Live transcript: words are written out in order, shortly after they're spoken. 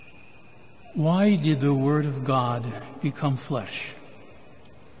Why did the Word of God become flesh?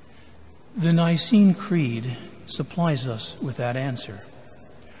 The Nicene Creed supplies us with that answer.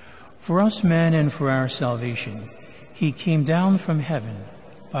 For us men and for our salvation, he came down from heaven.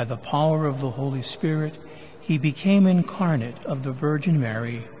 By the power of the Holy Spirit, he became incarnate of the Virgin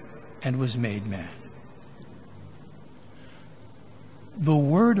Mary and was made man. The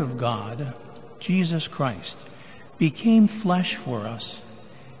Word of God, Jesus Christ, became flesh for us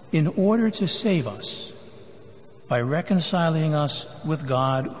in order to save us by reconciling us with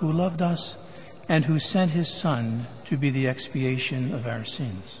God, who loved us and who sent his Son to be the expiation of our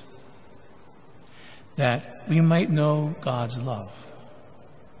sins, that we might know God's love,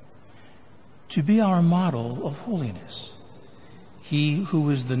 to be our model of holiness, he who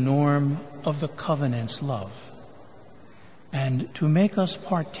is the norm of the covenant's love, and to make us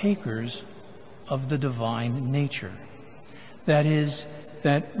partakers of the divine nature, that is,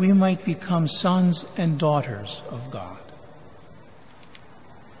 that we might become sons and daughters of God.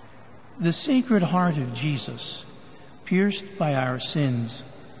 The Sacred Heart of Jesus, pierced by our sins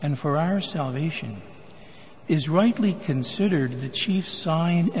and for our salvation, is rightly considered the chief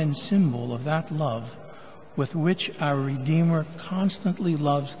sign and symbol of that love with which our Redeemer constantly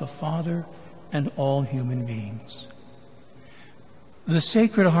loves the Father and all human beings. The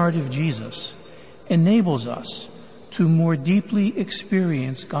Sacred Heart of Jesus enables us to more deeply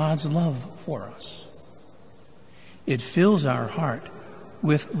experience God's love for us. It fills our heart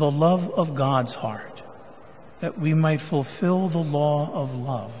with the love of God's heart, that we might fulfill the law of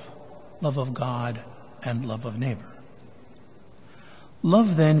love of God and love of neighbor.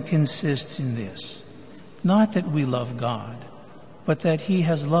 Love then consists in this, not that we love God, but that he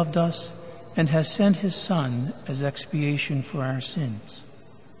has loved us and has sent his Son as expiation for our sins.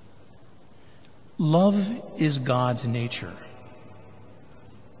 Love is God's nature.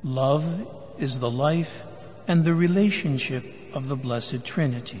 Love is the life and the relationship of the Blessed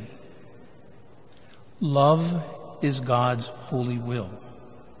Trinity. Love is God's holy will.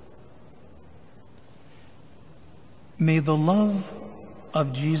 May the love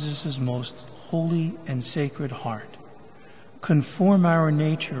of Jesus' most holy and sacred heart conform our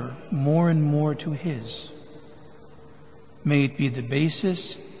nature more and more to his. May it be the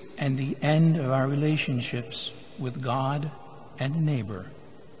basis and the end of our relationships with God and neighbor.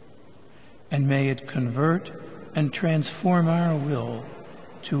 And may it convert and transform our will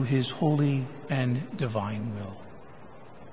to his holy and divine will.